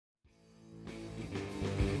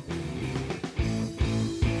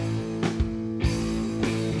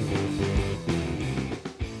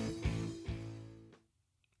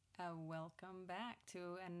back to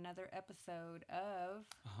another episode of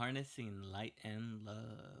Harnessing Light and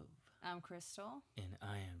Love. I'm Crystal. And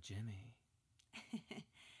I am Jimmy.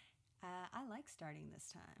 I like starting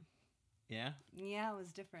this time. Yeah? Yeah, it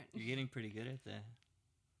was different. You're getting pretty good at that.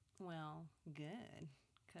 Well, good.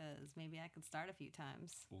 Because maybe I could start a few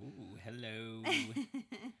times. Ooh, hello.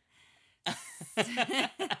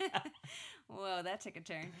 Whoa, that took a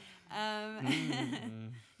turn.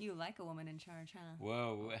 You like a woman in charge, huh?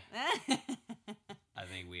 Whoa. I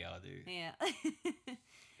think we all do. Yeah.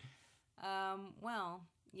 Well,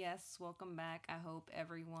 yes, welcome back. I hope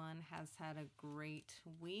everyone has had a great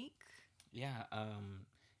week. Yeah,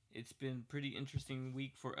 it's been pretty interesting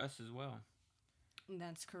week for us as well.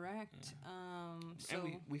 That's correct. Yeah.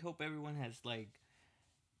 And we hope everyone has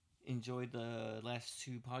enjoyed the last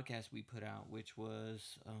two podcasts we put out, which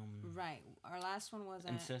was right. Our last one was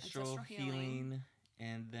ancestral healing,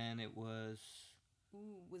 and then it was.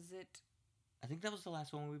 Ooh, was it? I think that was the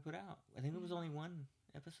last one we put out. I think it was only one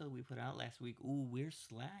episode we put out last week. Ooh, we're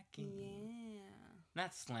slacking. Yeah.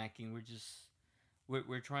 Not slacking.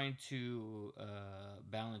 We're trying to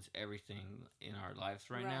balance everything in our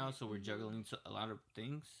lives right now. So we're juggling a lot of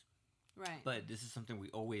things. Right. But this is something we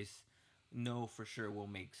always know for sure we'll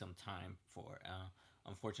make some time for.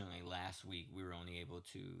 Unfortunately, last week we were only able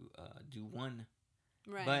to do one.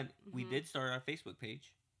 Right. But we did start our Facebook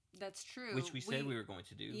page. That's true. Which we said we were going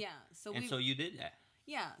to do. Yeah. So you did that.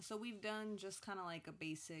 Yeah. So we've done just kind of like a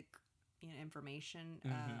basic, information.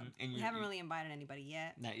 And we haven't really invited anybody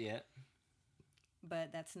yet. Not yet.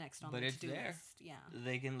 But that's next on the to-do there. list. Yeah.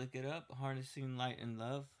 They can look it up. Harnessing Light and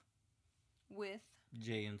Love. With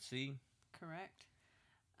JNC. Correct.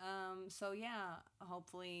 So yeah,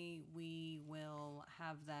 hopefully we will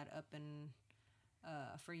have that up and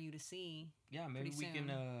for you to see. Yeah, maybe we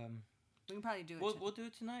can. We can probably do it. We'll do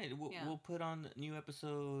it tonight. We'll put on the new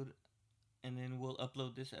episode, and then we'll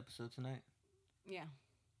upload this episode tonight. Yeah.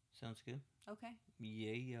 Sounds good. Okay.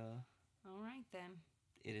 Yeah. All right then.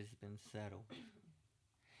 It has been settled.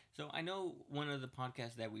 So I know one of the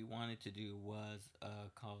podcasts that we wanted to do was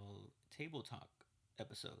called Table Talk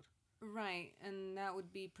episode. Right, and that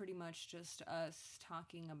would be pretty much just us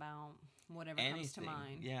talking about whatever comes to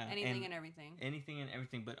mind. Yeah. Anything and everything. Anything and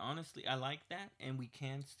everything. But honestly, I like that, and we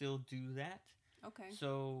can still do that. Okay.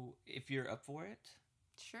 So if you're up for it.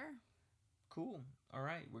 Sure. Cool. All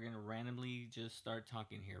right. We're going to randomly just start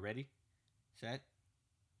talking here. Ready? Set?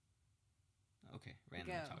 Okay.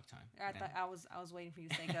 Random talk time. I was waiting for you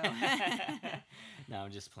to say go. No,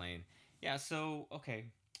 I'm just playing. Yeah, so, okay.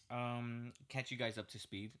 Catch you guys up to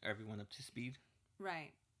speed. Everyone up to speed.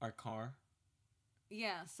 Right. Our car.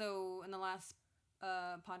 Yeah, so in the last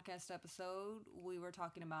podcast episode, we were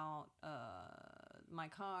talking about my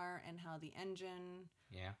car and how the engine.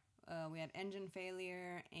 Yeah. We had engine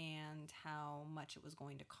failure and how much it was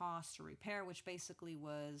going to cost to repair, which basically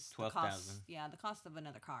was $12,000. Yeah, the cost of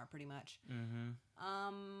another car, pretty much. Mm-hmm.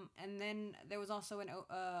 And then there was also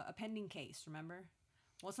a pending case. Remember?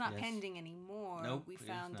 Well, it's not pending anymore. Nope, we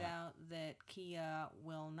found out that Kia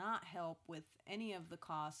will not help with any of the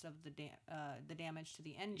cost of the damage to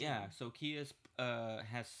the engine. Yeah, so Kia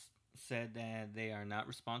has said that they are not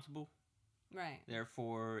responsible. Right.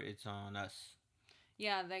 Therefore, it's on us.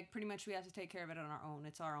 Yeah, pretty much we have to take care of it on our own.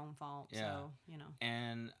 It's our own fault. Yeah. So,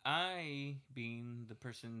 And I, being the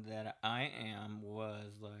person that I am,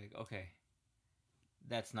 was like, okay,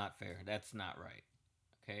 that's not fair. That's not right.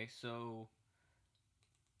 Okay, so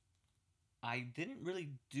I didn't really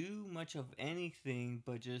do much of anything,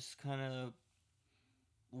 but just kind of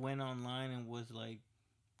went online and was like,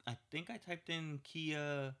 I think I typed in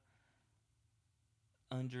Kia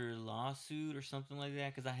under lawsuit or something like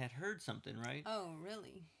that because I had heard something, right? Oh,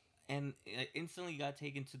 really? And I instantly got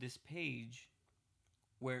taken to this page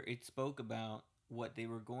where it spoke about what they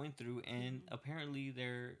were going through, and apparently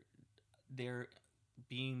they're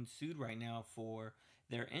being sued right now for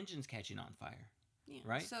their engines catching on fire. Yeah.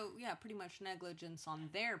 Right? So, yeah, pretty much negligence on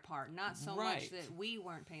their part, not so much that we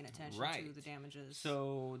weren't paying attention to the damages.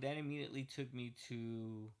 So that immediately took me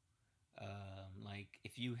to,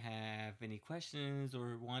 if you have any questions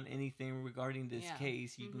or want anything regarding this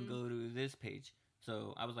case, you can go to this page.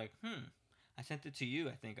 So I was like, I sent it to you,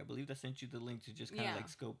 I think. I believe I sent you the link to just kind of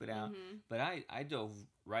scope it out. But I dove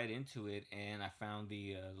right into it, and I found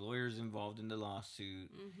the lawyers involved in the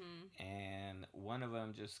lawsuit. And one of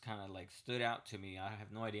them just kind of stood out to me. I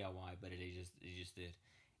have no idea why, but it just did.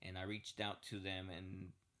 And I reached out to them,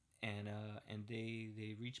 and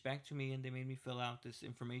they reached back to me, and they made me fill out this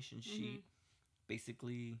information sheet,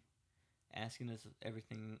 basically asking us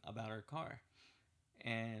everything about our car.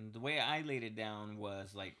 And the way I laid it down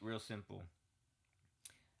was real simple.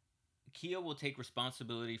 Kia will take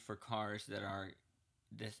responsibility for cars that are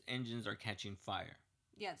this engines are catching fire.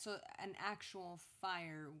 Yeah, so an actual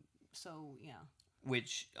fire. So yeah.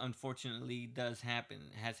 Which unfortunately has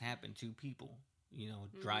happened to people,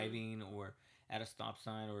 driving or at a stop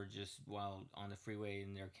sign or just while on the freeway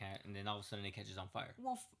in their and then all of a sudden it catches on fire.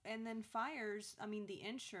 Well, and then fires, I mean, the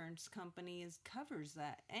insurance company covers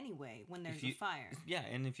that anyway when there's a fire. Yeah,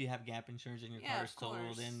 and if you have gap insurance and your car is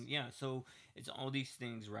totaled, then yeah, so it's all these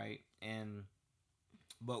things, right? And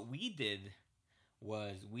what we did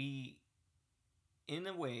was we, in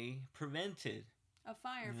a way, prevented a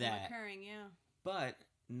fire from occurring, yeah. But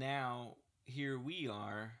now here we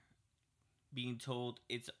are being told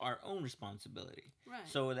it's our own responsibility. Right.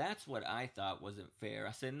 So that's what I thought wasn't fair.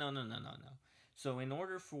 I said, no. So in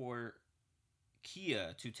order for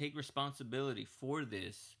Kia to take responsibility for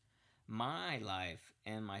this, my life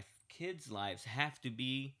and my kids' lives have to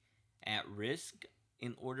be at risk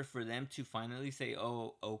in order for them to finally say,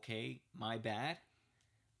 oh, okay, my bad.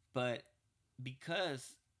 But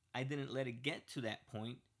because I didn't let it get to that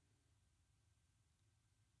point,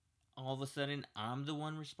 all of a sudden I'm the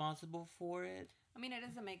one responsible for it. I mean, it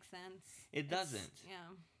doesn't make sense. It doesn't.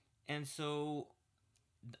 Yeah. And so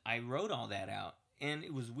I wrote all that out. And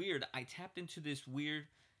it was weird. I tapped into this weird...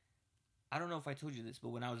 I don't know if I told you this, but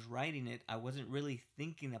when I was writing it, I wasn't really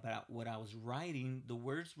thinking about what I was writing. The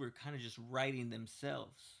words were kind of just writing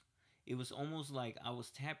themselves. It was almost like I was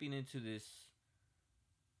tapping into this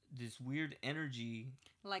weird energy.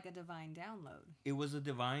 Like a divine download. It was a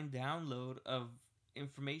divine download of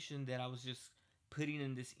information that I was just putting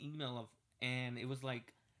in this email and it was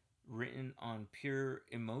like written on pure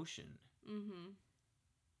emotion. Mm-hmm.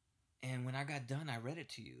 And when I got done, I read it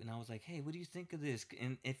to you, and I was like, "Hey, what do you think of this?"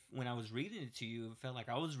 And when I was reading it to you, it felt like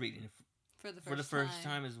I was reading it for the first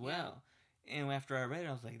time as well. Yeah. And after I read it,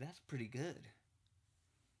 I was like, "That's pretty good."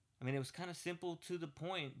 I mean, it was kind of simple to the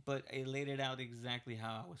point, but it laid it out exactly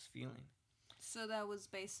how I was feeling. So that was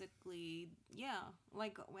basically, yeah,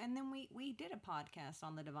 like, and then we did a podcast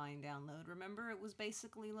on the divine download. Remember, it was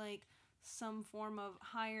basically like some form of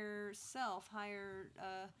higher self, higher,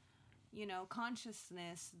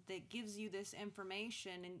 consciousness that gives you this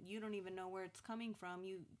information, and you don't even know where it's coming from.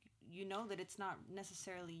 You know that it's not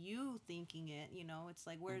necessarily you thinking it. It's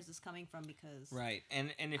like, where is this coming from? Because right,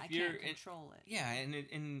 and if I can't control it. Yeah,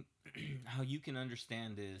 and how you can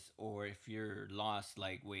understand this, or if you're lost,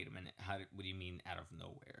 like, wait a minute, what do you mean out of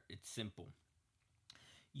nowhere? It's simple.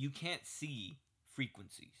 You can't see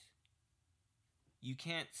frequencies. You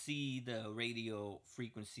can't see the radio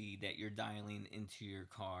frequency that you're dialing into your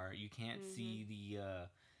car. You can't see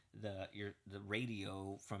the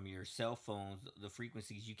radio from your cell phones, the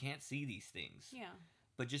frequencies. You can't see these things. Yeah.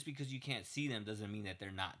 But just because you can't see them doesn't mean that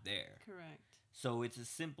they're not there. Correct. So it's as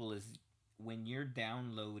simple as when you're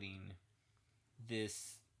downloading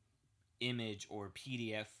this image or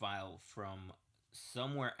PDF file from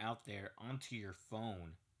somewhere out there onto your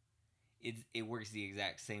phone, it works the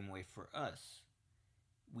exact same way for us.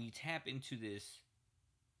 We tap into this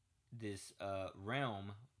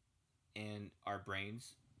realm, and our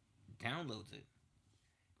brains downloads it.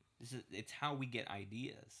 It's how we get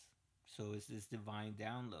ideas. So it's this divine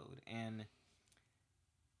download. And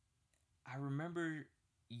I remember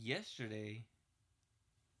yesterday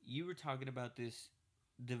you were talking about this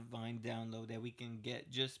divine download that we can get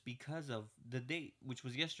just because of the date, which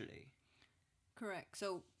was yesterday. Correct.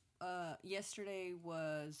 So yesterday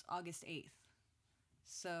was August 8th.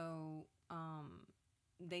 So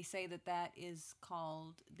they say that is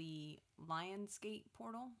called the Lionsgate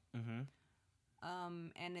portal. Mm-hmm.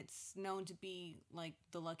 And it's known to be like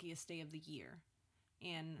the luckiest day of the year.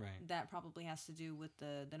 And that probably has to do with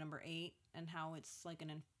the number 8 and how it's like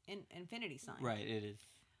an infinity sign. Right, it is.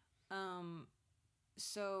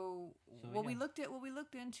 So we looked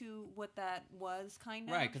into what that was kind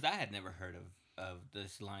of. Right, because I had never heard of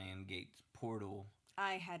this Lionsgate portal.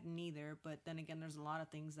 I hadn't either, but then again, there's a lot of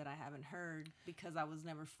things that I haven't heard because I was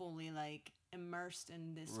never fully like immersed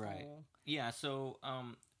in this whole. Yeah, so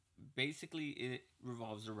basically it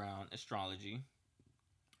revolves around astrology.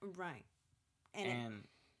 Right. And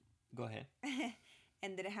go ahead.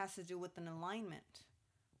 And that it has to do with an alignment,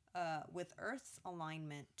 with Earth's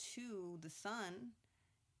alignment to the sun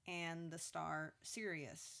and the star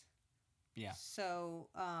Sirius. Yeah. So,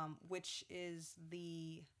 which is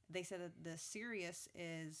they said that the Sirius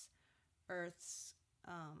is Earth's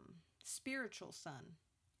spiritual sun.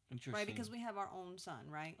 Interesting. Right, because we have our own sun,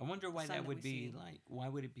 right? I wonder why that would be like. Why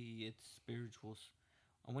would it be its spirituals?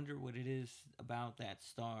 I wonder what it is about that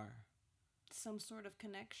star. Some sort of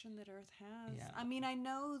connection that Earth has. Yeah. I mean, I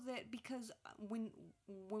know that because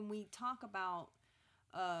when we talk about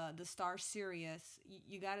the star Sirius,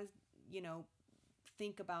 you got to, you know,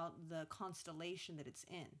 think about the constellation that it's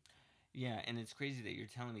in. Yeah, and it's crazy that you're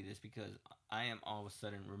telling me this because I am all of a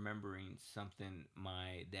sudden remembering something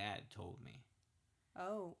my dad told me.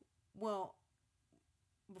 Oh, well,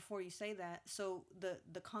 before you say that, so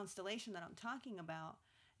the constellation that I'm talking about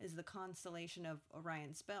is the constellation of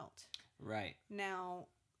Orion's Belt. Right. Now,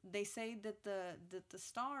 they say that the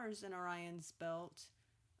stars in Orion's Belt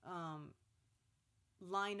um,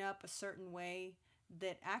 line up a certain way,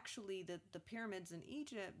 that actually the pyramids in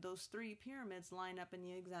Egypt, those three pyramids line up in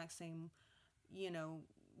the exact same, you know,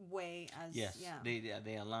 way as, yes, yeah,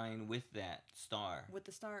 they align with that star. with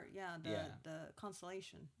the star, yeah, the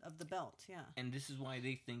constellation of the belt, yeah. And this is why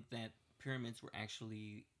they think that pyramids were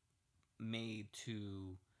actually made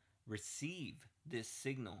to receive this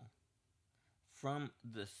signal from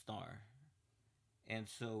the star, and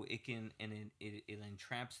so it can, and it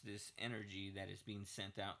entraps this energy that is being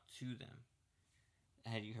sent out to them.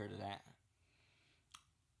 Had you heard of that?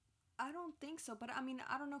 I don't think so, but I mean,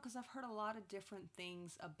 I don't know, because I've heard a lot of different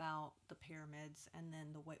things about the pyramids, and then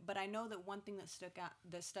the way. But I know that one thing that stuck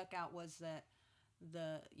out was that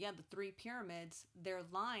the three pyramids, they're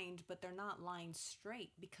lined, but they're not lined straight,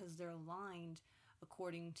 because they're lined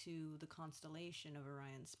according to the constellation of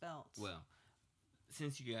Orion's Belt. Well,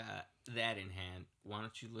 since you got that in hand, why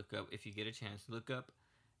don't you look up, if you get a chance, look up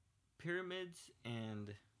pyramids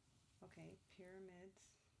and okay, pyramids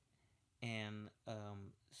and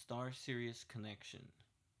star Sirius connection.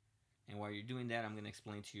 And while you're doing that, I'm going to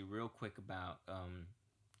explain to you real quick about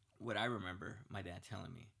what I remember my dad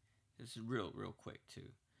telling me. This is real quick too.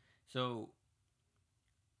 So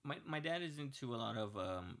my dad is into a lot of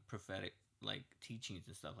prophetic like teachings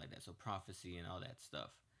and stuff like that, so prophecy and all that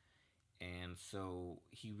stuff. And so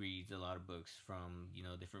he reads a lot of books from, you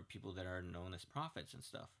know, different people that are known as prophets and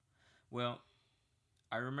stuff. Well,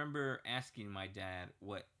 I remember asking my dad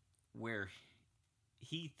where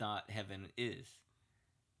he thought heaven is,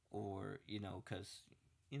 or, you know, because,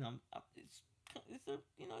 you know,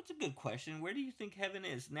 it's a good question. Where do you think heaven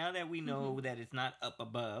is? Now that we know that it's not up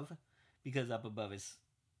above, because up above is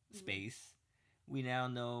space. We now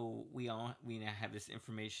know, we now have this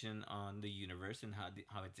information on the universe and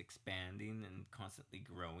how it's expanding and constantly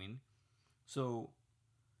growing. So,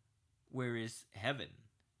 where is heaven?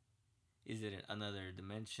 Is it another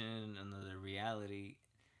dimension, another reality?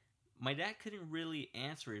 My dad couldn't really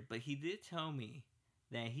answer it, but he did tell me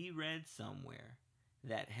that he read somewhere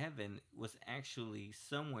that heaven was actually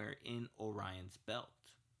somewhere in Orion's Belt.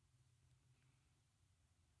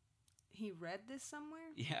 He read this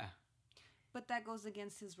somewhere? Yeah. But that goes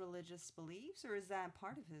against his religious beliefs, or is that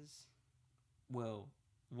part of his? Well,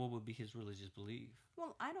 what would be his religious belief?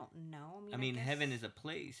 Well, I don't know. I mean, heaven is a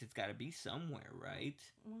place. It's got to be somewhere, right?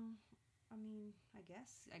 Well, I mean, I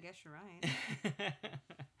guess you're right.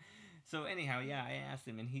 So anyhow, yeah, I asked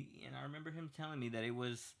him, and I remember him telling me that it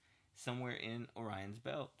was somewhere in Orion's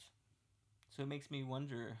Belt. So it makes me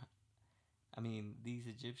wonder. I mean, these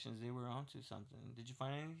Egyptians, they were onto something. Did you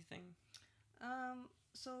find anything?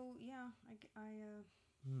 So yeah,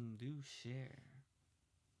 do share.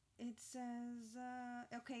 It says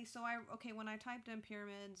when I typed in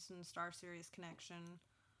pyramids and star Sirius connection,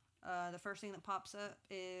 the first thing that pops up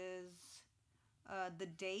is the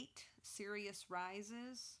date Sirius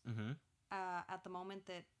rises. At the moment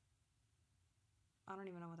that, I don't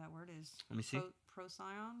even know what that word is. Let me see.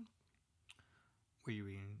 Procyon. Where are you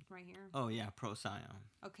reading? Right here. Oh, yeah, Procyon.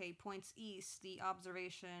 Okay, points east. The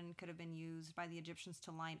observation could have been used by the Egyptians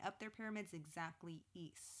to line up their pyramids exactly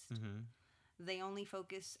east. They only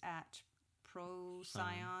focus at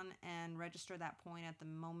Procyon and register that point at the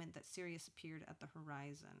moment that Sirius appeared at the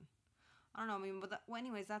horizon. I don't know. I mean, but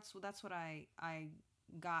anyways, that's what I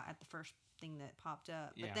got at the first thing that popped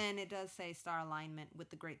up. But then it does say star alignment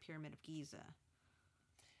with the Great Pyramid of Giza.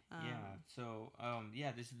 So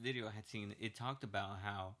this video I had seen, it talked about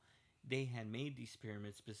how they had made these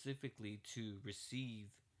pyramids specifically to receive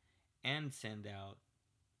and send out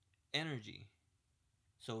energy.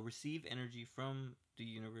 So receive energy from the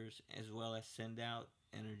universe as well as send out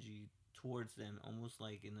energy towards them, almost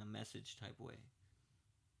like in a message type way.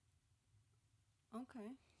 Okay.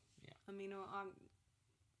 Yeah. I mean,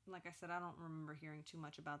 like I said, I don't remember hearing too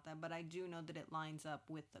much about that, but I do know that it lines up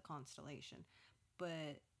with the constellation.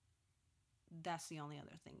 But that's the only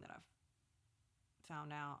other thing that I've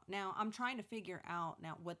found out. Now, I'm trying to figure out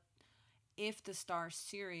what if the star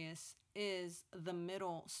Sirius is the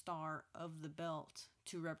middle star of the belt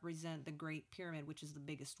to represent the Great Pyramid, which is the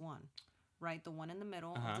biggest one, right? The one in the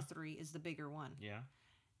middle of the three is the bigger one. Yeah.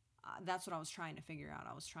 That's what I was trying to figure out.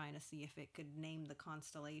 I was trying to see if it could name the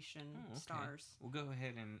constellation stars. We'll go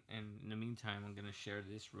ahead and in the meantime, I'm gonna share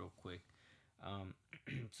this real quick.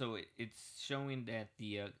 So it's showing that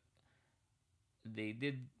they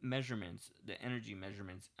did measurements, the energy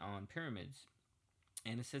measurements on pyramids,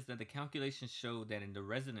 and it says that the calculations show that in the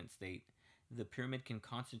resonant state, the pyramid can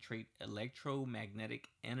concentrate electromagnetic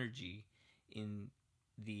energy in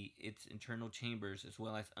its internal chambers as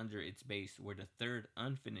well as under its base, where the third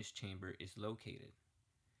unfinished chamber is located.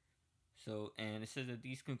 So, and it says that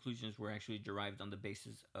these conclusions were actually derived on the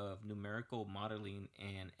basis of numerical modeling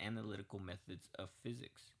and analytical methods of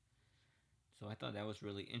physics. So I thought that was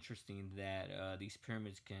really interesting that these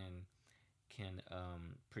pyramids can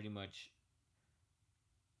pretty much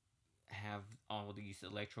have all these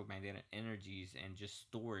electromagnetic energies and just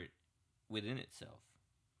store it within itself.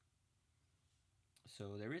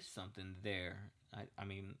 So there is something there. I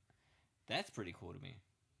mean, that's pretty cool to me.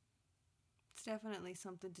 It's definitely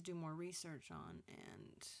something to do more research on,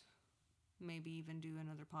 and maybe even do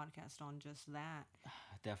another podcast on just that.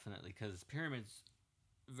 Definitely, because pyramids,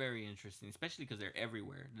 very interesting, especially because they're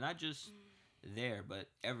everywhere. Not just there, but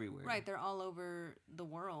everywhere. Right, they're all over the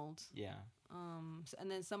world. Yeah.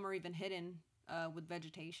 And then some are even hidden with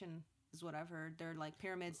vegetation, is what I've heard. They're like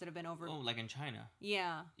pyramids that have been over. Oh, like in China.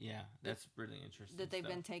 Yeah. Yeah, that's really interesting. That they've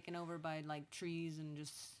been taken over by like trees and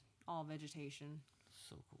just all vegetation.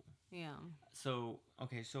 So cool. Yeah. So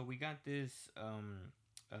okay, so we got this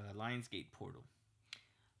Lionsgate portal.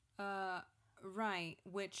 Right,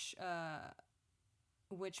 which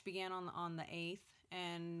began on the 8th,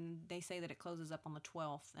 and they say that it closes up on the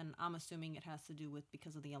 12th, and I'm assuming it has to do with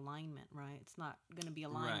because of the alignment, right? It's not going to be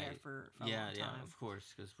aligned there for a long time. Yeah, of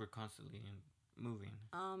course, because we're constantly moving.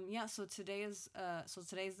 Yeah. So today's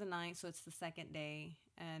the 9th, so it's the second day,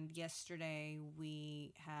 and yesterday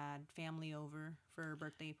we had family over for a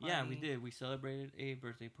birthday party. Yeah, we did. We celebrated a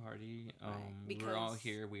birthday party. Right. We were all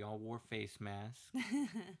here. We all wore face masks.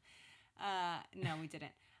 No, we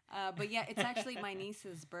didn't. But yeah, it's actually my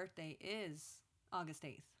niece's birthday is August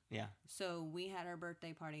 8th. Yeah. So we had our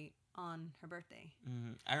birthday party on her birthday.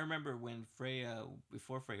 Mm-hmm. I remember when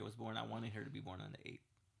before Freya was born, I wanted her to be born on the 8th.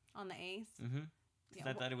 On the 8th? Mm-hmm. Yeah,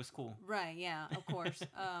 I thought it was cool. Right, yeah, of course.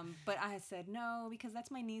 But I had said no because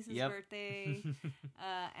that's my niece's birthday.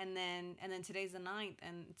 And then today's the 9th,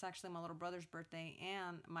 and it's actually my little brother's birthday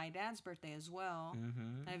and my dad's birthday as well.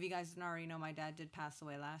 Mm-hmm. And if you guys didn't already know, my dad did pass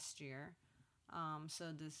away last year.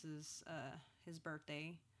 So this is his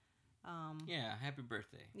birthday. Yeah, happy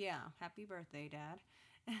birthday. Yeah, happy birthday, Dad.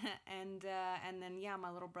 and then yeah, my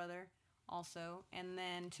little brother also. And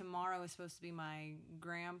then tomorrow is supposed to be my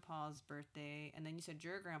grandpa's birthday. And then you said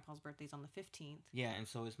your grandpa's birthday's on the 15th. Yeah, and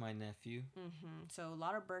so is my nephew. Mm-hmm. So a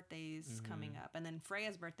lot of birthdays coming up. And then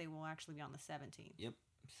Freya's birthday will actually be on the 17th. Yep,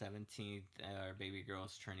 17th. Our baby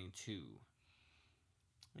girl's turning 2.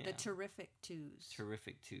 Yeah. The terrific twos.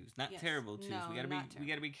 Terrific twos, not terrible twos. No, we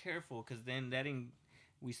gotta be careful because then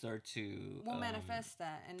we start to. We'll manifest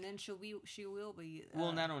that, and then she will be.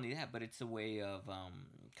 Well, not only that, but it's a way of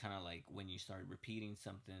kind of like when you start repeating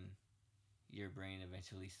something, your brain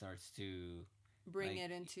eventually starts to bring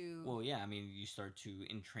it into. Well, yeah, I mean, you start to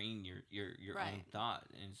entrain your own thought,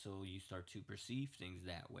 and so you start to perceive things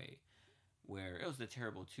that way. Where it was the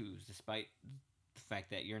terrible twos, despite the fact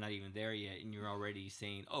that you're not even there yet, and you're already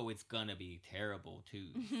saying, "Oh, it's gonna be terrible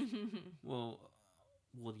twos." well,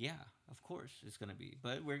 yeah, of course it's gonna be,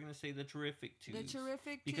 but we're gonna say the terrific twos. The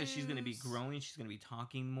terrific because twos. She's gonna be growing. She's gonna be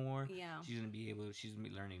talking more. Yeah. She's gonna be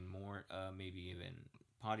learning more. Maybe even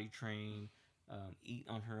potty train, eat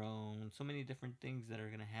on her own. So many different things that are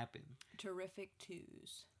gonna happen. Terrific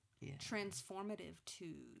twos. Yeah. Transformative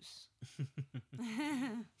twos.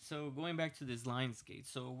 So going back to this Lionsgate,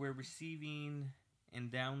 so we're receiving and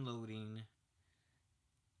downloading.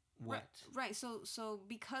 What? Right. So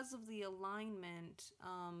because of the alignment,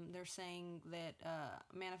 they're saying that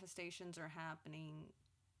manifestations are happening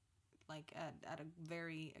like at a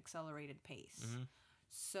very accelerated pace. Mm-hmm.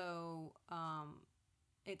 So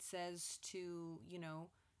it says to,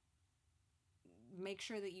 make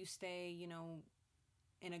sure that you stay,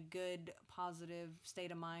 in a good, positive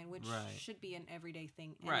state of mind, which should be an everyday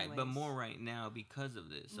thing anyways. Right, but more right now because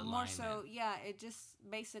of this alignment. More so, yeah, it just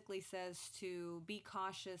basically says to be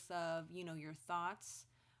cautious of, your thoughts,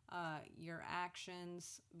 your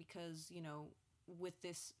actions, because, with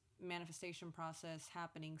this manifestation process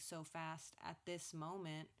happening so fast at this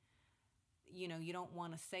moment, you don't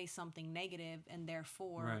want to say something negative and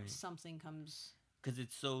therefore something comes... Because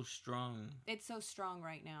it's so strong. It's so strong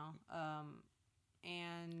right now.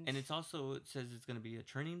 And it's also, it says it's going to be a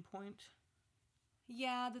turning point.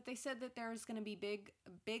 Yeah, that they said that there's going to be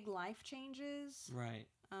big life changes. Right.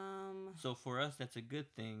 So for us, that's a good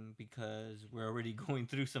thing because we're already going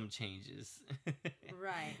through some changes.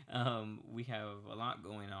 Right. We have a lot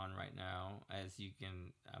going on right now, as you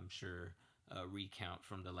can, I'm sure, recount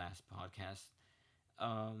from the last podcast.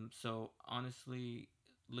 So honestly,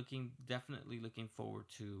 definitely looking forward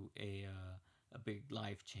to a big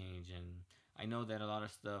life change, and I know that a lot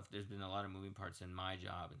of stuff. There's been a lot of moving parts in my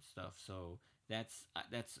job and stuff, so that's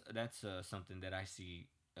something that I see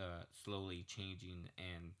slowly changing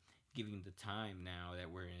and giving the time now that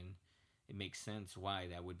we're in. It makes sense why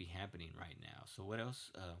that would be happening right now. So what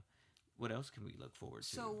else? What else can we look forward to?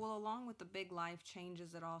 So, well, along with the big life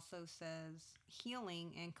changes, it also says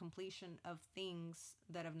healing and completion of things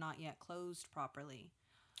that have not yet closed properly.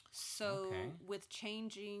 So, Okay. with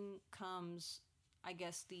changing comes, I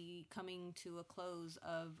guess, the coming to a close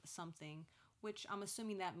of something, which I'm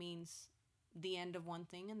assuming that means the end of one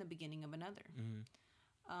thing and the beginning of another.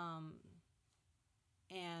 Mm-hmm. Um,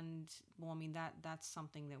 and well, I mean that's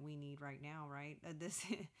something that we need right now, right? This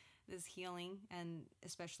this healing, and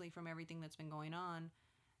especially from everything that's been going on,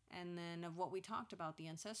 and then of what we talked about, the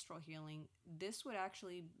ancestral healing. This would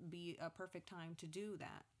actually be a perfect time to do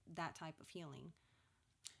that type of healing.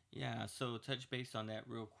 Yeah, so touch base on that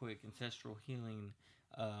real quick. Ancestral healing,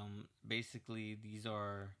 basically these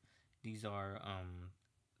are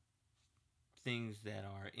things that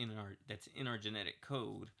are in our genetic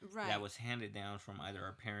code Right. that was handed down from either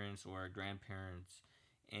our parents or our grandparents,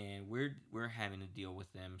 and we're having to deal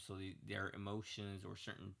with them. So their emotions or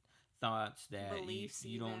certain thoughts that Beliefs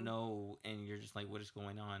you don't even. know, and you're just like, what is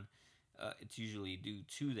going on? It's usually due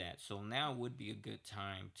to that. So now would be a good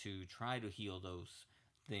time to try to heal those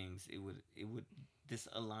things. It would this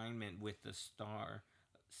alignment with the star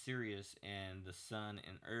Sirius and the sun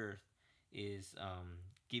and Earth is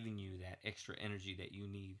giving you that extra energy that you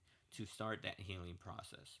need to start that healing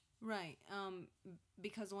process. Right.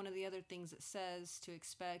 Because one of the other things it says to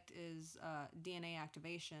expect is DNA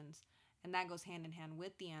activations, and that goes hand in hand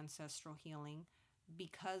with the ancestral healing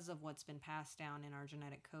because of what's been passed down in our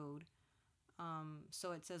genetic code.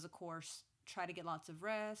 So it says, of course, try to get lots of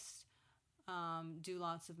rest, do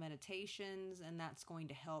lots of meditations, and that's going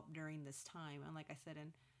to help during this time. And like I said,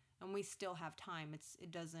 and we still have time.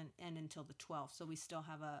 It doesn't end until the 12th, so we still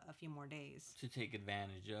have a few more days to take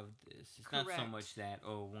advantage of this. It's Correct. Not so much that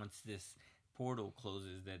once this portal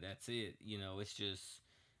closes that's it. It's just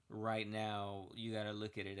right now you got to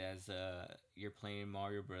look at it as you're playing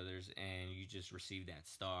Mario Brothers and you just received that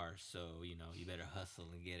star. So you better hustle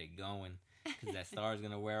and get it going because that star is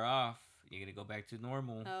gonna wear off. You're gonna go back to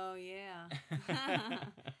normal. Oh yeah.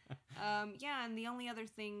 Yeah, and the only other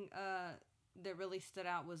thing that really stood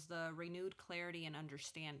out was the renewed clarity and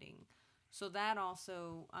understanding. So that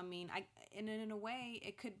also, I mean, in a way,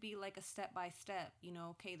 it could be like a step by step.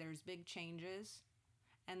 Okay, there's big changes,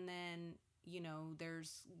 and then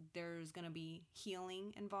there's gonna be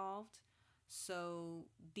healing involved. So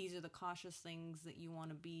these are the cautious things that you want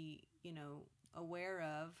to be aware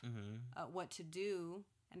of, what to do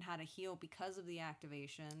and how to heal because of the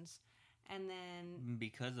activations, and then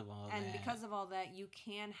because of all that, you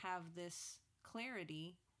can have this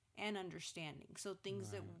clarity and understanding. So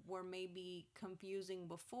things Right. that were maybe confusing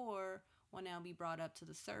before will now be brought up to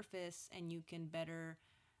the surface, and you can better,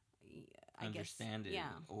 I understand guess, it,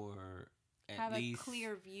 yeah, or at have least a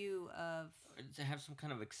clear view of to have some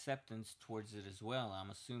kind of acceptance towards it as well. I'm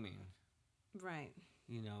assuming. right.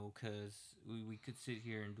 Because we could sit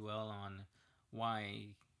here and dwell on why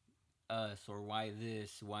us or why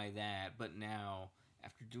this, why that. But now,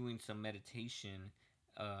 after doing some meditation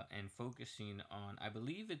and focusing on, I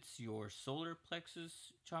believe it's your solar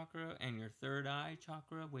plexus chakra and your third eye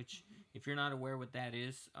chakra, which, if you're not aware what that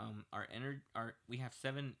is, we have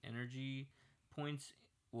 7 energy points.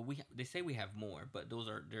 Well, they say we have more, but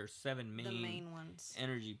there's 7 The main ones.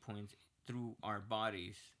 energy points through our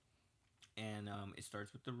bodies, and it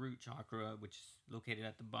starts with the root chakra, which is located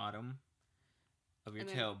at the bottom of your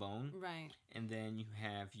tailbone. Right. And then you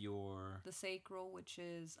have the sacral, which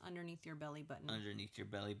is underneath your belly button.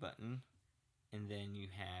 And then you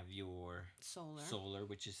have your solar,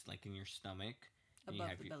 which is like in your stomach.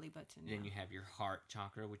 Above the belly button. Then you have your heart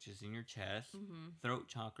chakra, which is in your chest. Throat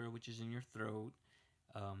chakra, which is in your throat.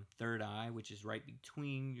 Third eye, which is right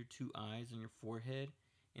between your 2 eyes and your forehead.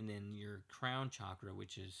 And then your crown chakra,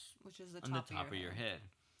 which is the on the top of your head.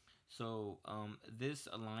 So this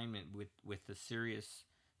alignment with the Sirius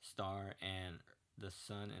star and the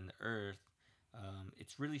sun and the earth,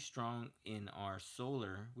 it's really strong in our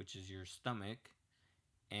solar, which is your stomach,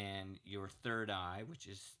 and your third eye, which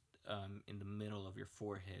is in the middle of your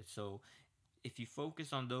forehead. So if you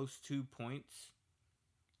focus on those 2 points,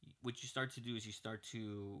 what you start to do is you start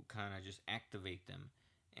to kind of just activate them,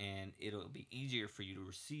 and it'll be easier for you to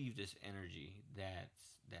receive this energy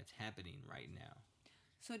that's happening right now.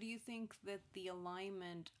 So do you think that the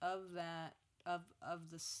alignment of that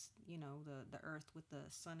of this, you know, the Earth with the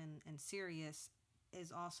Sun and Sirius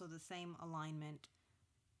is also the same alignment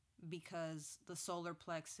because the solar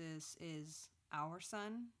plexus is our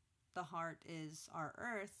sun, the heart is our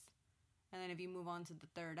Earth, and then if you move on to the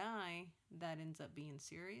third eye, that ends up being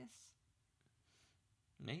Sirius?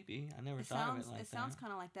 Maybe. I never thought of it like that. It sounds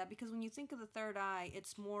kind of like that because when you think of the third eye,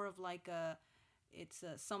 it's more of like it's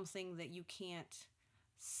something that you can't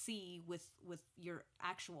see with your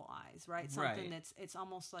actual eyes, right? Something that's, it's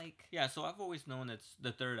almost like... Yeah, so I've always known it's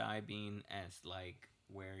the third eye being as like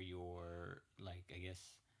where your, like, I guess,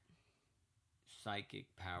 psychic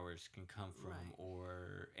powers can come from, right.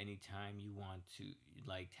 Or anytime you want to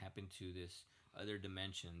like tap into this other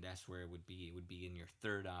dimension, that's where it would be. It would be in your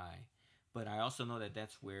third eye. But I also know that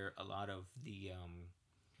that's where a lot of the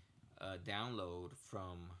download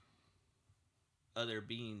from other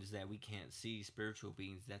beings that we can't see, spiritual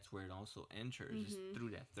beings, that's where it also enters, is through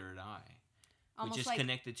that third eye. Almost which is like,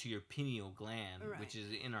 connected to your pineal gland, right. Which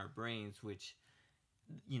is in our brains, which,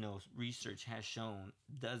 you know, research has shown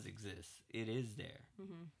does exist. It is there.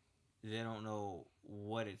 They don't know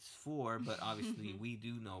what it's for, but obviously we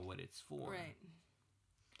do know what it's for. Right.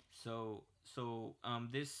 So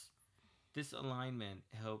this alignment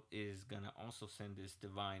is gonna also send this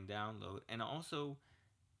divine download, and also,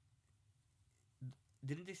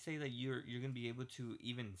 didn't they say that you're gonna be able to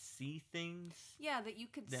even see things? Yeah, that you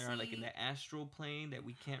could that are like in the astral plane that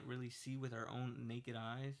we can't really see with our own naked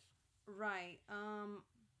eyes. Right.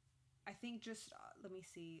 I think just let me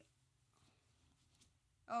see.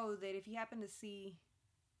 Oh, that if you happen to see,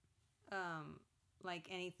 like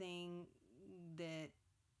anything that,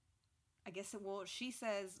 I guess she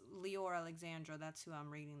says Leora Alexandra. That's who I'm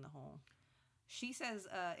reading the whole. She says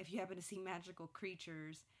if you happen to see magical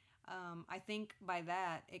creatures. I think by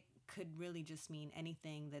that, it could really just mean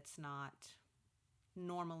anything that's not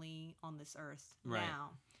normally on this earth right.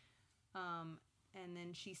 now. And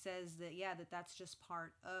then she says that, yeah, that's just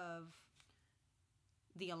part of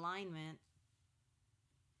the alignment.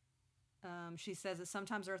 She says that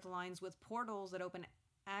sometimes Earth aligns with portals that open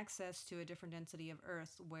access to a different density of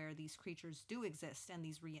Earth where these creatures do exist and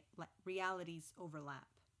these realities overlap.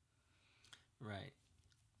 Right.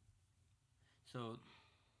 So...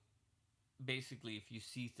 basically, if you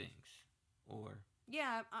see things or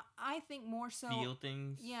yeah, I think more so feel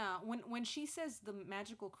things. Yeah, when she says the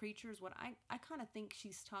magical creatures, what I kind of think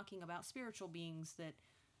she's talking about spiritual beings that,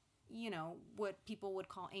 you know, what people would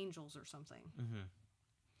call angels or something.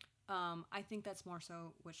 I think that's more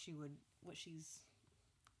so what she's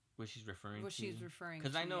referring to.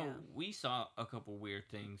 Because I know we saw a couple weird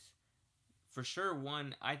things. For sure,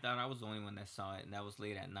 one, I thought I was the only one that saw it, and that was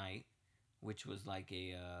late at night, which was like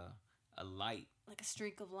a light, like a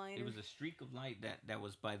streak of light. It was a streak of light that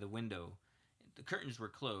was by the window. The curtains were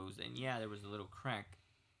closed, and yeah, there was a little crack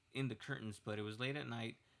in the curtains, but it was late at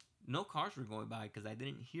night. No cars were going by because I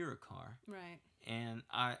didn't hear a car. Right. And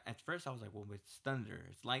at first I was like, well, it's thunder,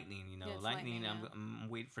 it's lightning, you know, yeah, lightning. I'm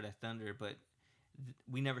waiting for that thunder, but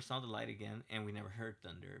we never saw the light again, and we never heard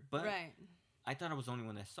thunder. But right. I thought I was the only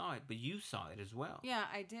one that saw it, but you saw it as well. Yeah,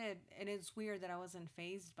 I did, and it's weird that I wasn't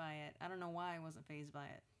fazed by it. I don't know why I wasn't fazed by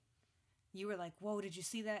it. You were like, whoa, did you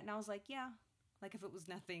see that? And I was like, yeah. Like, if it was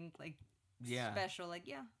nothing, like, special, like,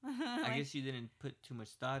 yeah. Like, I guess you didn't put too much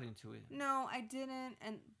thought into it. No, I didn't,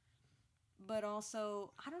 but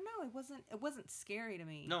also, I don't know, it wasn't scary to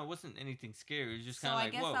me. No, it wasn't anything scary. It was just kind of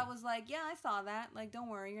like, whoa. So I guess I was like, yeah, I saw that. Like, don't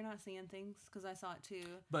worry, you're not seeing things, because I saw it too.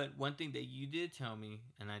 But one thing that you did tell me,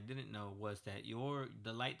 and I didn't know, was that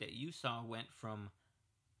the light that you saw went from...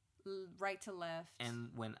 right to left.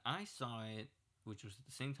 And when I saw it, which was at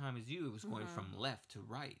the same time as you, it was going from left to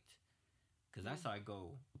right. Because I saw it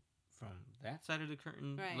go from that side of the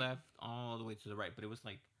curtain left all the way to the right. But it was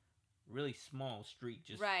like really small street.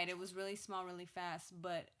 Just right, it was really small, really fast.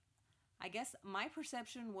 But I guess my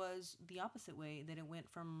perception was the opposite way, that it went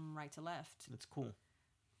from right to left. That's cool.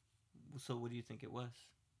 So what do you think it was?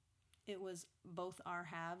 It was both our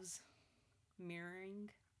halves mirroring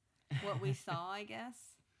what we saw, I guess.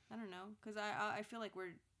 I don't know. Because I feel like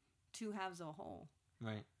we're two halves of a whole.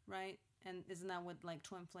 Right. Right? And isn't that what, like,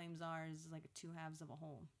 twin flames are? Is like two halves of a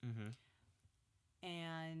whole.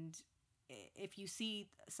 And if you see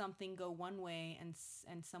something go one way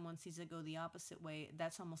and someone sees it go the opposite way,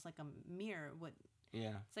 that's almost like a mirror.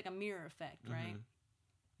 Yeah. It's like a mirror effect, right?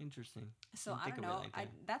 Interesting. So I don't know. Like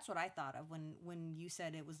that's what I thought of when you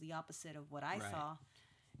said it was the opposite of what I saw.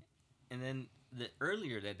 And then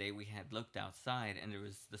earlier that day we had looked outside and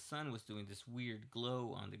the sun was doing this weird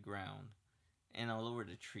glow on the ground and all over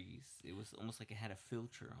the trees. It was almost like it had a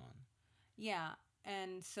filter on. Yeah,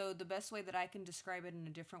 and so the best way that I can describe it in a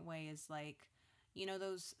different way is like, you know,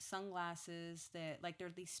 those sunglasses that like they're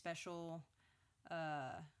these special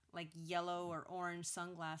like yellow or orange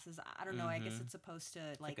sunglasses. I don't know. I guess it's supposed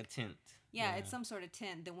to like a tint. Yeah, it's some sort of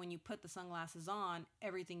tint that when you put the sunglasses on,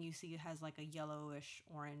 everything you see has like a yellowish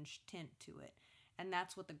orange tint to it. And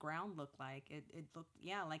that's what the ground looked like. It looked,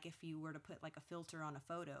 like if you were to put like a filter on a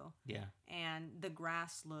photo. Yeah. And the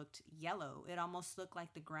grass looked yellow. It almost looked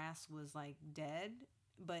like the grass was like dead,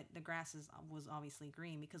 but the grass was obviously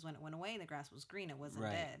green because when it went away, the grass was green. It wasn't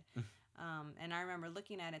dead. And I remember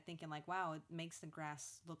looking at it thinking like, wow, it makes the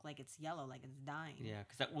grass look like it's yellow, like it's dying. Yeah,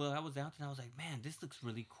 because I was out and I was like, man, this looks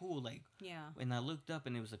really cool. Like, and I looked up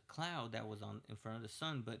and it was a cloud that was in front of the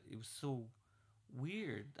sun, but it was so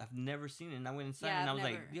weird. I've never seen it. And I went inside and I was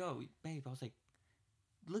like, yo, babe, I was like,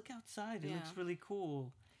 look outside. It looks really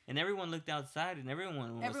cool. And everyone looked outside and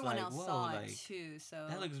everyone was like, else whoa, saw like, it too. So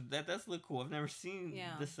that does look cool. I've never seen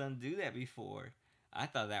the sun do that before. I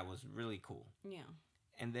thought that was really cool. Yeah.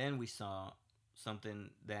 And then we saw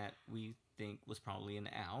something that we think was probably an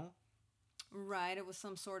owl. Right, it was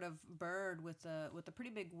some sort of bird with a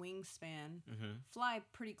pretty big wingspan, fly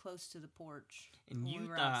pretty close to the porch. And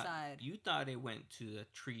you thought it went to a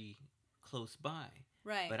tree close by,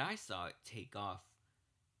 right? But I saw it take off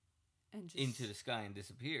and just into the sky and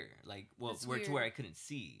disappear, like to where I couldn't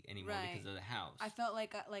see anymore because of the house. I felt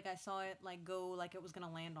like I saw it like go like it was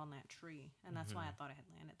gonna land on that tree, and that's why I thought it had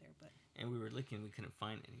landed there. But we were looking, we couldn't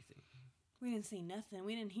find anything. We didn't see nothing.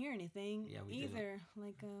 We didn't hear anything. Yeah, we either. Didn't.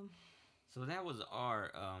 Like So that was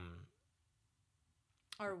our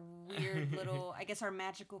weird little, I guess, our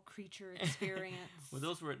magical creature experience.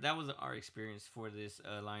 Well, that was our experience for this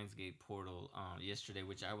Lionsgate portal yesterday,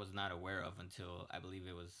 which I was not aware of until I believe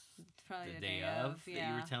it was probably the day of that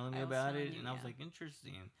you were telling me about it, and I was like,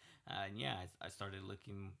 interesting. And I started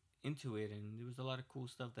looking into it, and there was a lot of cool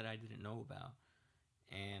stuff that I didn't know about,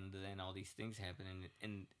 and then all these things happened,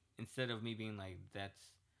 and instead of me being like,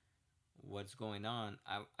 that's what's going on,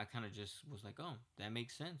 I kind of just was like, oh, that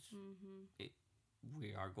makes sense.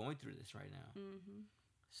 We are going through this right now.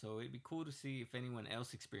 So it'd be cool to see if anyone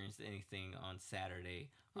else experienced anything on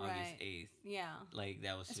Saturday, August 8th. Yeah. Like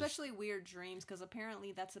that was especially weird dreams, because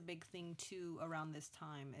apparently that's a big thing too around this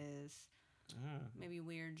time is maybe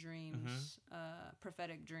weird dreams,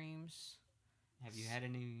 prophetic dreams. Have you had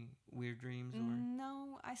any weird dreams? Or?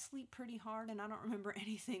 No, I sleep pretty hard and I don't remember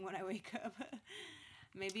anything when I wake up.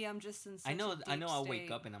 Maybe I'm just in such a deep I know I'll state.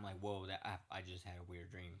 wake up and I'm like, whoa, I just had a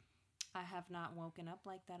weird dream. I have not woken up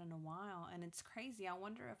like that in a while, and it's crazy. I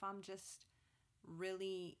wonder if I'm just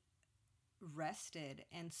really rested,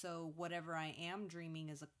 and so whatever I am dreaming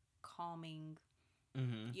is a calming,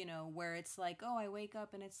 you know, where it's like, oh, I wake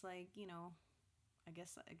up and it's like, you know, I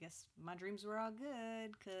guess my dreams were all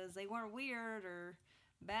good because they weren't weird or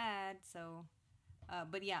bad. So,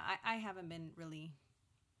 but yeah, I haven't been really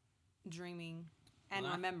dreaming and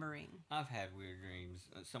remembering. I've had weird dreams.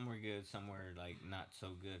 Some were good, some were like not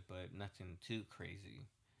so good, but nothing too crazy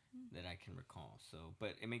that I can recall. So,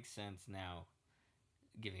 but it makes sense now,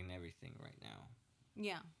 given everything right now.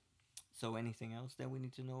 Yeah. So, anything else that we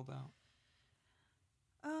need to know about?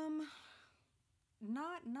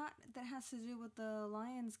 Not that has to do with the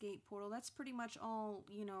Lionsgate portal. That's pretty much all,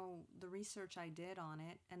 you know, the research I did on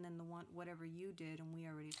it, and then whatever you did, and we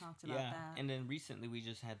already talked about that. And then recently we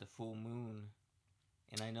just had the full moon.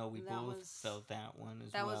 And I know we both felt that one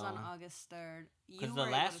as well. That was on August 3rd. Because the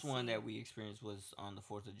last one that we experienced was on the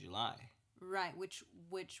 4th of July. Right, which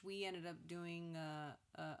we ended up doing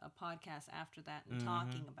a podcast after that and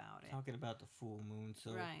talking about it. Talking about the full moon.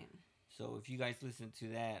 So, right. So if you guys listened to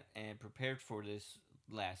that and prepared for this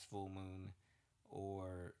last full moon,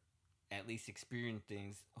 or at least experienced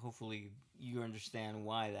things, hopefully you understand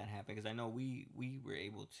why that happened. Because I know we were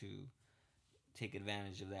able to take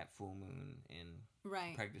advantage of that full moon and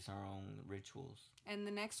practice our own rituals. And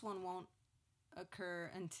the next one won't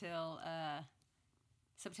occur until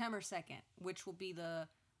September 2nd, which will be the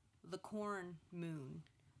corn moon.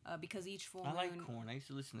 Because each full moon... I like corn. I used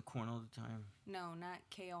to listen to corn all the time. No, not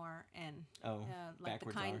KRN. Oh, like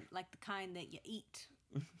backwards the kind that you eat.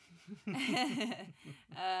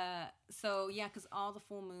 So yeah, because all the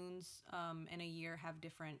full moons in a year have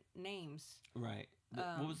different names. Right.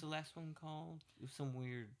 What was the last one called? It was some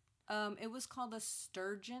weird... It was called the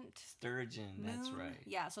Sturgeon. Sturgeon, that's right.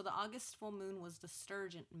 Yeah, so the August full moon was the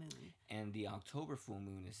Sturgeon moon. And the October full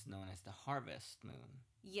moon is known as the Harvest moon.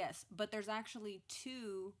 Yes, but there's actually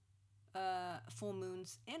 2 full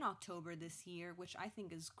moons in October this year, which I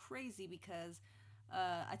think is crazy because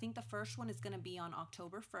I think the first one is going to be on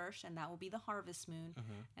October 1st, and that will be the harvest moon.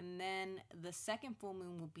 And then the second full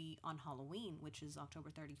moon will be on Halloween, which is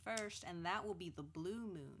October 31st, and that will be the blue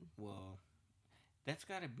moon. Well, that's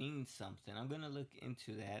got to mean something. I'm going to look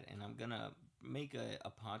into that, and I'm going to make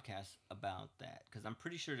a podcast about that, because I'm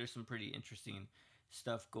pretty sure there's some pretty interesting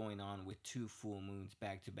stuff going on with 2 full moons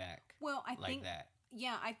back to back. Well, I think that.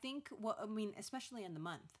 Yeah, I think. Well, I mean, especially in the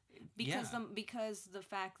month, because because the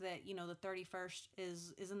fact that the 31st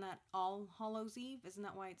isn't that All Hallows Eve? Isn't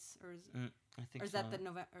that why it's I think or is so. that the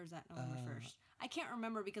November? Or is that November 1st? I can't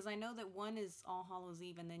remember because I know that one is All Hallows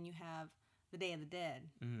Eve, and then you have the Day of the Dead,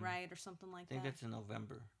 right, or something like that. I think that's in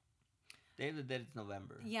November. Day of the Dead is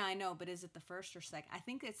November. Yeah, I know, but is it the first or second? I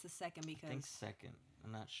think it's the second because I think second.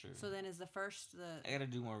 I'm not sure. So then is the first the... I gotta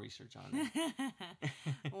do more research on it.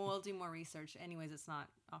 Well, we'll do more research. Anyways, it's not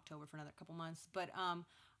October for another couple months. But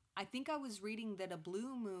I think I was reading that a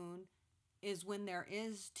blue moon is when there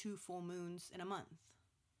is 2 full moons in a month.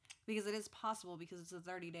 Because it is possible because it's a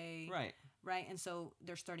 30-day... Right. Right? And so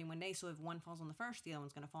there's 31 days. So if one falls on the 1st, the other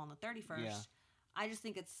one's going to fall on the 31st. Yeah. I just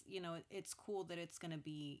think it's, it's cool that it's going to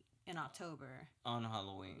be in October. On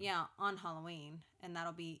Halloween. Yeah, on Halloween. And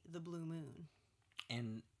that'll be the blue moon.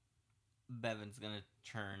 And Bevan's going to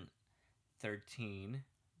turn 13,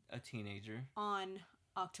 a teenager. On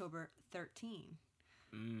October 13.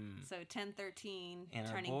 So 10/13, and turning 13. And our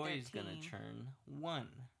boy's going to turn 1.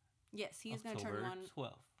 Yes, he's going to turn 1.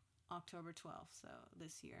 12th. October 12th, so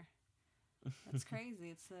this year. That's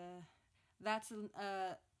crazy. That's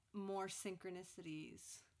more synchronicities.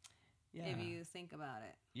 Yeah. If you think about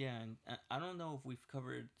it. Yeah, and I don't know if we've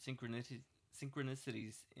covered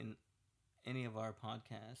synchronicities in any of our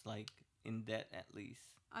podcasts, like in depth at least.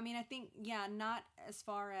 I mean, I think, not as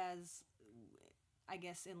far as, I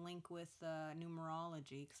guess, in link with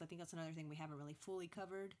numerology, because I think that's another thing we haven't really fully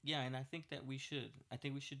covered. Yeah, and I think that we should. I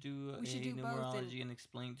think we should do numerology and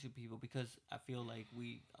explain to people, because I feel like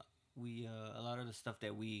we a lot of the stuff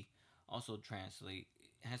that we also translate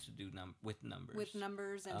has to do with numbers. With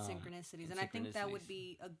numbers and synchronicities. And I think that would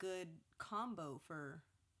be a good combo for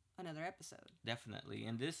another episode. Definitely.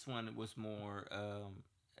 And this one was more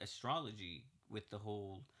astrology with the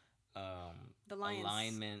whole the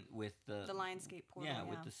alignment with the Lionsgate portal. Yeah,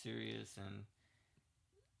 with the Sirius and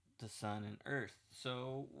the sun and Earth.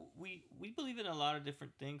 So we believe in a lot of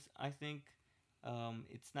different things. I think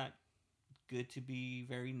it's not good to be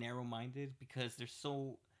very narrow-minded, because it's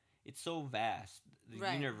so vast.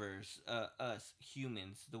 The universe, us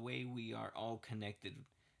humans, the way we are all connected,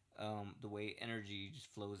 the way energy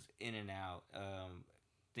just flows in and out,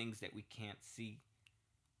 things that we can't see.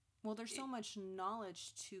 Well, there's so much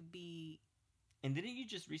knowledge to be... And didn't you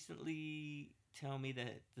just recently tell me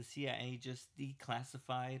that the CIA just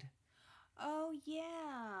declassified? Oh,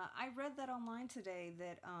 yeah. I read that online today,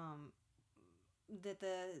 that that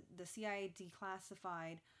the CIA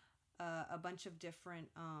declassified a bunch of different,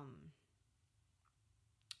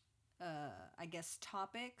 I guess,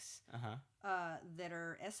 topics that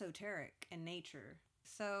are esoteric in nature.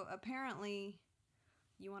 So apparently,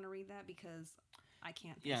 you want to read that, because I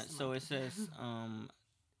can't. Yeah, so it says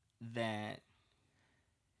that,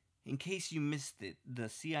 in case you missed it, the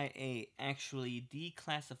CIA actually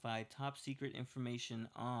declassified top secret information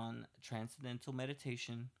on transcendental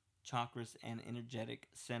meditation, chakras and energetic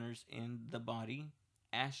centers in the body,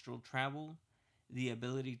 astral travel, the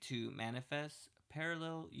ability to manifest,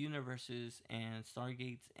 parallel universes, and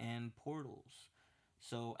stargates and portals.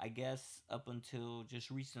 So I guess up until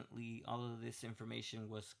just recently, all of this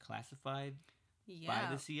information was classified by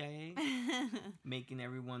the CIA, making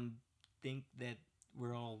everyone think that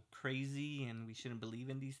we're all crazy and we shouldn't believe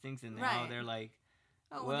in these things. And now they're like,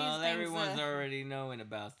 well, everyone's already knowing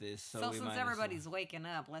about this. So since everybody's waking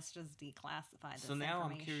up, let's just declassify this. So now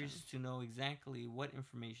I'm curious to know exactly what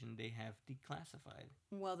information they have declassified.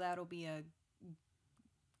 Well, that'll be a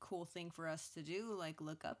cool thing for us to do. Like,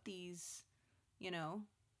 look up these,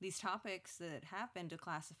 these topics that have been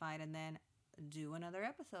declassified, and then do another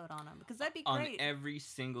episode on them, because that'd be great. On every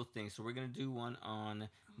single thing. So we're going to do one on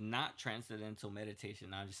not transcendental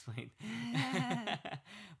meditation. I'm just playing.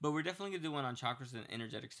 But we're definitely going to do one on chakras and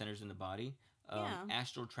energetic centers in the body.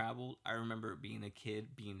 Astral travel. I remember being a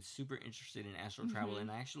kid, being super interested in astral travel.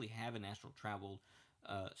 And I actually have an astral travel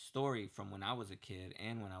story from when I was a kid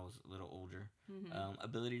and when I was a little older.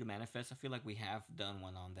 Ability to manifest. I feel like we have done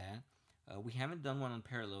one on that. We haven't done one on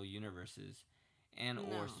parallel universes and or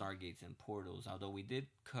No. Stargates and portals, although we did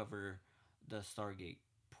cover the Stargate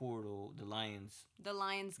portal, the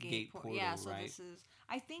Lionsgate portal, yeah, so right? this is,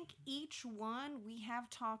 I think each one we have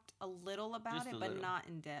talked a little about Just it, a but little. not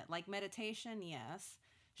in depth. Like meditation, yes.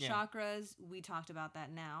 Yeah. Chakras, we talked about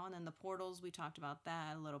that now, and then the portals, we talked about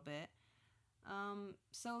that a little bit.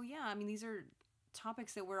 So yeah, I mean, these are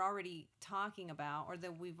topics that we're already talking about or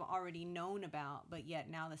that we've already known about, but yet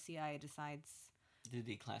now the CIA decides, To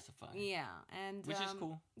declassify. yeah, and Which is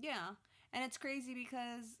cool. Yeah, and it's crazy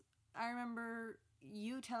because I remember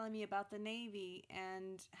you telling me about the Navy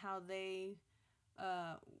and how they,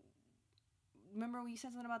 uh, remember when you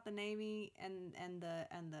said something about the Navy and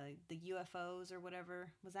the UFOs or whatever?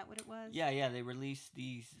 Was that what it was? Yeah, they released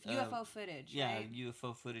these UFO footage. Yeah, right?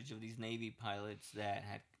 UFO footage of these Navy pilots that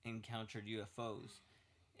had encountered UFOs,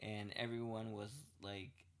 and everyone was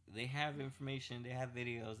like, they have information, they have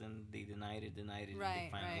videos, and they denied it, and they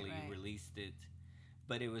finally released it.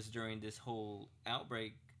 But it was during this whole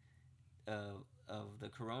outbreak of the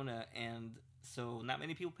corona, and so not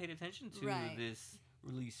many people paid attention to this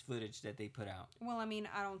release footage that they put out. Well, I mean,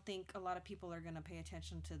 I don't think a lot of people are going to pay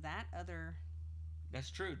attention to that other. That's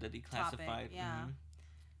true. The declassified. Topic, yeah. Mm-hmm.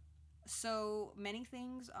 So many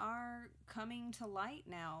things are coming to light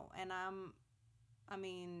now, and I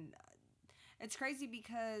mean, it's crazy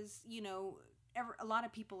because a lot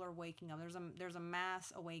of people are waking up. There's a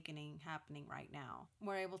mass awakening happening right now.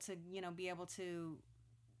 We're able to be able to,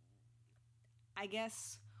 I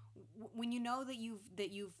guess, when you know that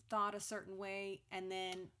you've thought a certain way, and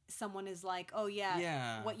then someone is like, oh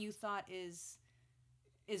yeah. What you thought is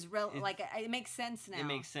like it makes sense now. It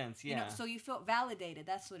makes sense, yeah. So you feel validated.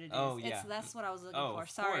 That's what it is. Oh yeah. That's what I was looking for.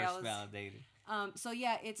 Sorry, I was validated. So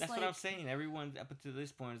yeah, it's that's like, what I'm saying. Everyone up to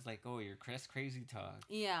this point is like, oh, you're crazy talk.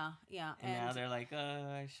 Yeah. And now they're like,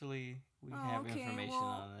 actually, we have information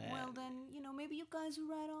on that. Well, then maybe you guys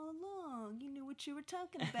were right all along. You knew what you were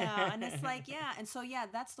talking about. And it's like, yeah. And so yeah,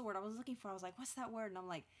 that's the word I was looking for. I was like, what's that word? And I'm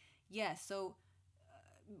like, yeah. So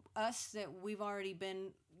us that we've already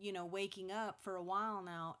been waking up for a while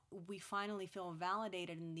now, we finally feel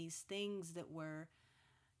validated in these things that we're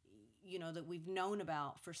that we've known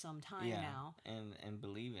about for some time now and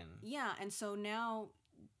believe in. Yeah, and so now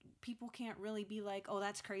people can't really be like, oh,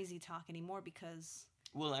 that's crazy talk anymore, because,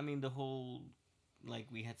 well, I mean, the whole, like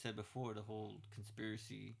we had said before, the whole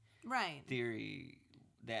conspiracy theory,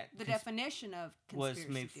 that the definition of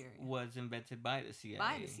conspiracy theory was invented by the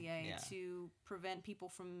CIA. To prevent people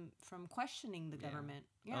from questioning the government.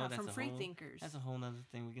 Yeah, from free thinkers. That's a whole nother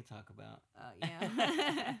thing we can talk about.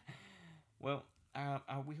 Yeah. Well,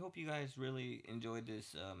 we hope you guys really enjoyed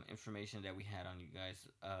this information that we had on you guys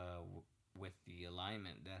with the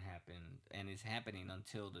alignment that happened and is happening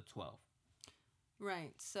until the 12th.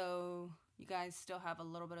 Right. So you guys still have a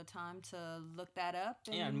little bit of time to look that up.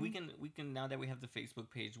 And we can now that we have the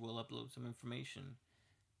Facebook page, we'll upload some information.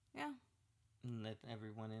 Yeah. And let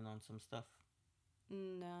everyone in on some stuff.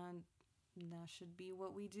 That should be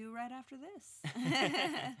what we do right after this.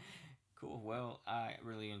 Cool. Well, I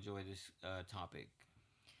really enjoyed this topic.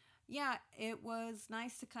 Yeah, it was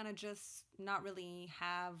nice to kind of just not really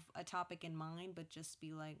have a topic in mind, but just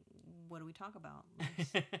be like, what do we talk about?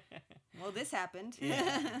 Well, this happened.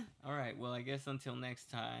 Yeah. All right. Well, I guess until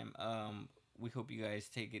next time, we hope you guys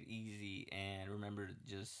take it easy and remember to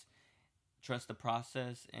just trust the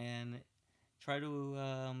process and try to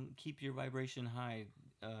keep your vibration high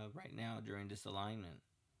right now during this alignment.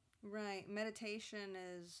 Right. Meditation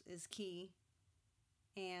is key.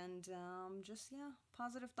 And just,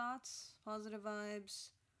 positive thoughts, positive vibes.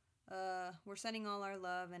 We're sending all our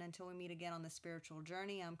love, and until we meet again on the spiritual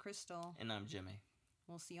journey, I'm Crystal. And I'm Jimmy.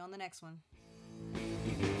 We'll see you on the next one.